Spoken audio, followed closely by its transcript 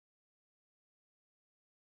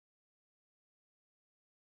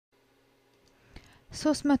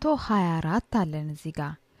324 አለን እዚህ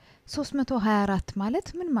ጋር 324 ማለት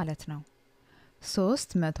ምን ማለት ነው?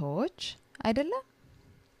 3 መቶዎች አይደለ?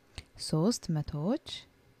 3 መቶዎች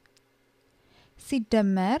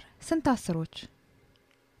ሲደመር ስንት አስሮች?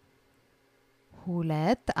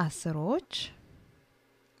 2 አስሮች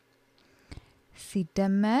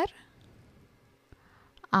ሲደመር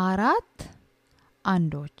 4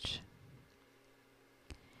 አንዶች።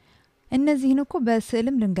 እነዚህን እኮ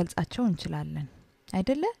በስዕልም ልንገልጻቸው እንችላለን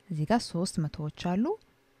አይደለ? እዚህ ጋር 3 መቶዎች አሉ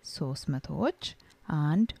 3 መቶዎች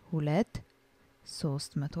 1 2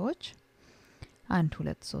 3 መቶዎች 1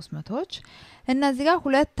 2 3 መቶዎች እና እዚህ ጋር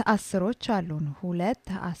 2 አስሮች አሉን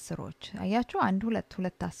 2 አስሮች አያችሁ 1 2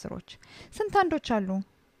 2 አስሮች ስንት አንዶች አሉ?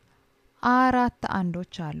 4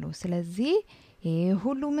 አንዶች አሉ። ስለዚህ ይሄ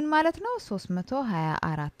ሁሉ ምን ማለት ነው?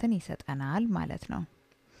 324ን ይሰጠናል ማለት ነው።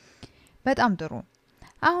 በጣም ጥሩ።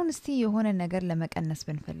 አሁን እስቲ የሆነ ነገር ለመቀነስ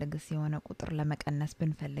ብንፈልግስ የሆነ ቁጥር ለመቀነስ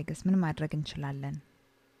ብንፈልግስ ምን ማድረግ እንችላለን?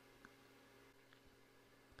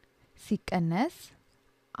 ሲቀነስ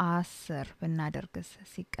 10 ብናደርግስ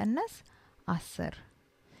ሲቀነስ 10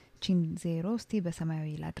 ቺን 0 እስቲ በሰማያዊ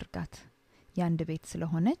ላድርጋት ያንድ ቤት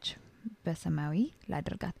ስለሆነች በሰማያዊ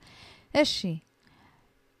ላድርጋት። እሺ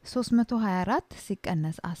 324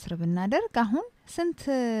 ሲቀነስ 10 ብናደርግ አሁን ስንት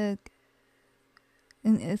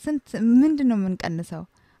ምንድነው የምንቀንሰው?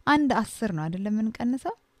 አንድ 10 ነው አይደለም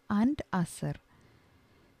የምንቀንሰው? አንድ 10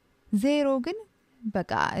 ዜሮ ግን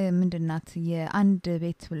በቃ ምንድናት የአንድ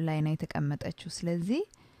ቤት ላይ ነው የተቀመጠችው። ስለዚህ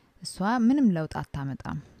እሷ ምንም ለውጥ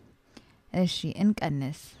አታመጣም። እሺ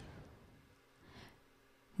እንቀንስ።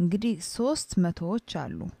 እንግዲህ 3 መቶዎች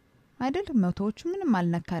አሉ አይደል? መቶዎች ምንም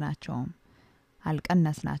አልነካናቸውም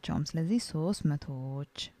አልቀነስናቸውም። ስለዚህ 3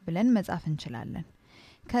 መቶዎች ብለን መጻፍ እንችላለን።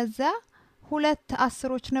 ከዛ 2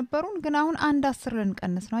 አስሮች ነበሩን ግን አሁን አንድ 10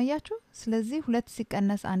 ልንቀንስ ነው አያችሁ? ስለዚህ 2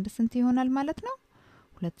 ሲቀነስ 1 ስንት ይሆናል ማለት ነው?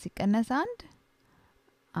 2 ሲቀነስ 1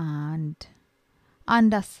 አንድ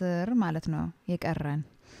 10 ማለት ነው የቀረን።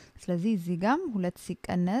 ስለዚህ እዚህ ጋም 2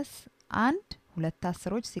 ሲቀነስ 1 2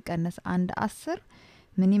 አስሮች ሲቀነስ 1 10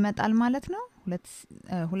 ምን ይመጣል ማለት ነው?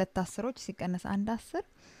 2 አስሮች ሲቀነስ 1 10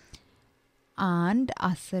 አንድ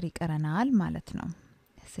 10 ይቀረናል ማለት ነው።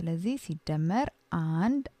 ስለዚህ ሲደመር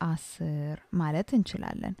 1 10 ማለት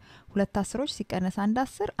እንችላለን። 2 አስሮች ሲቀነስ 1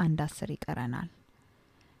 10 1 10 ይቀረናል።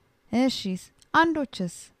 እሺ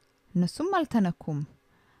አንዶችስ እነሱም አልተነኩም።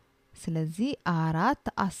 ስለዚህ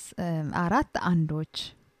 4 አንዶች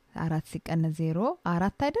 4 ሲቀነስ 0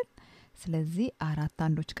 4 አይደል? ስለዚህ 4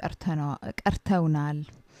 አንዶች ቀርተውናል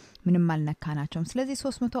ምንም አልነካናቸውም። ስለዚህ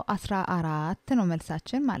 314 ነው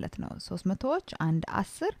መልሳችን ማለት ነው። 300ዎች 1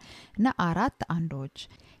 10 እና 4 አንዶች።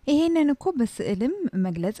 ይሄንን እኮ በስዕልም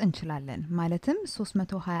መግለጽ እንችላለን። ማለትም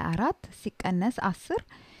 324 ሲቀነስ 10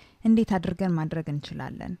 እንዴት አድርገን ማድረግ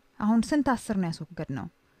እንችላለን? አሁን ስንት 10 ነው ያስወገድነው?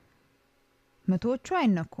 መቶዎቹ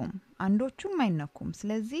አይነኩም አንዶቹም አይነኩም።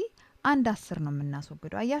 ስለዚህ 1 10 ነው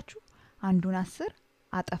የምናስወግደው። አያችሁ? አንዱን 10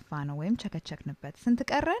 አጠፋ ነው ወይም ቸከቸክንበት። ስንት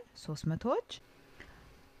ቀረን? 3 መቶዎች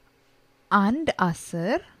 1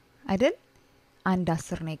 10 አይደል? 1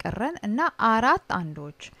 10 ነው የቀረን እና 4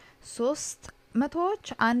 አንዶች 3 መቶዎች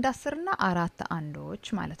 1 10 እና 4 አንዶች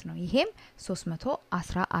ማለት ነው። ይሄም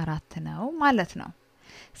 314 ነው ማለት ነው።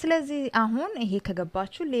 ስለዚህ አሁን ይሄ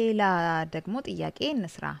ከገባችሁ ሌላ ደግሞ ጥያቄ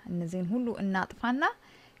እንስራ። እነዚህን ሁሉ እናጥፋና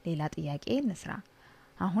ሌላ ጥያቄ እንስራ።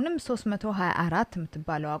 አሁንም 324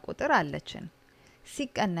 የምትባለው ቁጥር አለችን።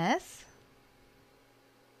 ሲቀነስ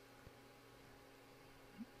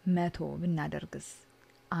 100 ብናደርግስ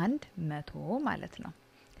 100 ማለት ነው።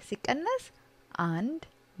 ሲቀነስ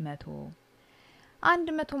 100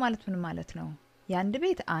 ማለት ምን ማለት ነው? የአንድ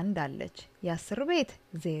ቤት 1 አለች፣ የ10 ቤት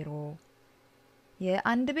 0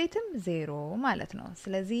 የአንድ ቤትም 0 ማለት ነው።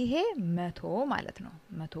 ስለዚህ ይሄ 100 ማለት ነው።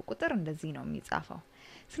 100 ቁጥር እንደዚህ ነው የሚጻፈው።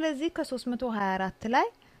 ስለዚህ ከ324 ላይ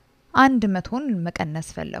 100ን መቀነስ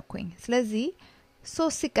ፈለኩኝ። ስለዚህ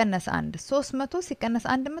 3 ሲቀነስ 1 300 ሲቀነስ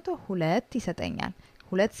 100 2 ይሰጠኛል።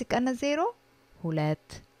 2 ሲቀነስ 0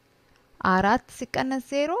 2 4 ሲቀነስ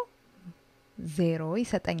 0 0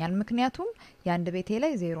 ይሰጠኛል። ምክንያቱም የአንድ ቤቴ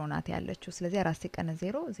ላይ 0 ናት ያለችው። ስለዚህ 4 ሲቀነስ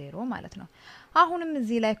 0 0 ማለት ነው። አሁንም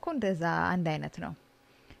እዚህ ላይ እኮ እንደዛ አንድ አይነት ነው።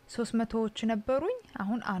 300ዎች ነበሩኝ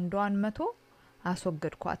አሁን አንዷን 100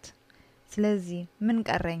 አስወገድኳት። ስለዚህ ምን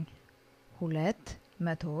ቀረኝ? 2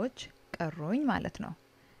 መቶዎች ቀሩኝ ማለት ነው።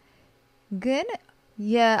 ግን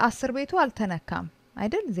የ10 ቤቱ አልተነካም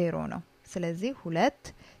አይደል? 0 ነው። ስለዚህ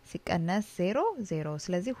 2 ሲቀነስ 0 0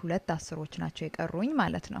 ስለዚህ 2 አስሮች ናቸው የቀሩኝ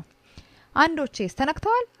ማለት ነው። አንዶቼስ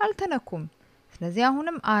ተነክተዋል? አልተነኩም። ስለዚህ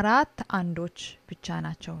አሁንም 4 አንዶች ብቻ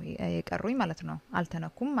ናቸው የቀሩኝ ማለት ነው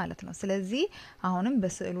አልተነኩም ማለት ነው ስለዚህ አሁንም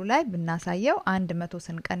በስዕሉ ላይ ብናሳየው 100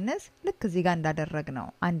 ስንቀንስ ልክ እዚህ ጋር እንዳደረግነው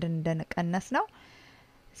አንድ እንደቀነስ ነው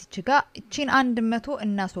እዚች ጋር እቺን 100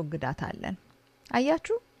 እናስወግዳታለን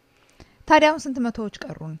አያችሁ ታዲያውን ስንት መቶዎች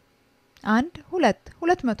ቀሩን 1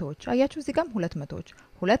 2 መቶዎች አያችሁ እዚህ ጋርም 2 መቶዎች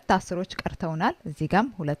 2 አስሮች ቀርተውናል እዚህ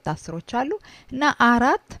ጋርም 2 አስሮች አሉ እና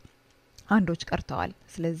 4 አንዶች ቀርተዋል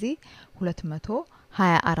ስለዚህ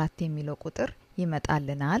 224 የሚለው ቁጥር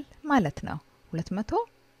ይመጣልናል ማለት ነው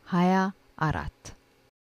 224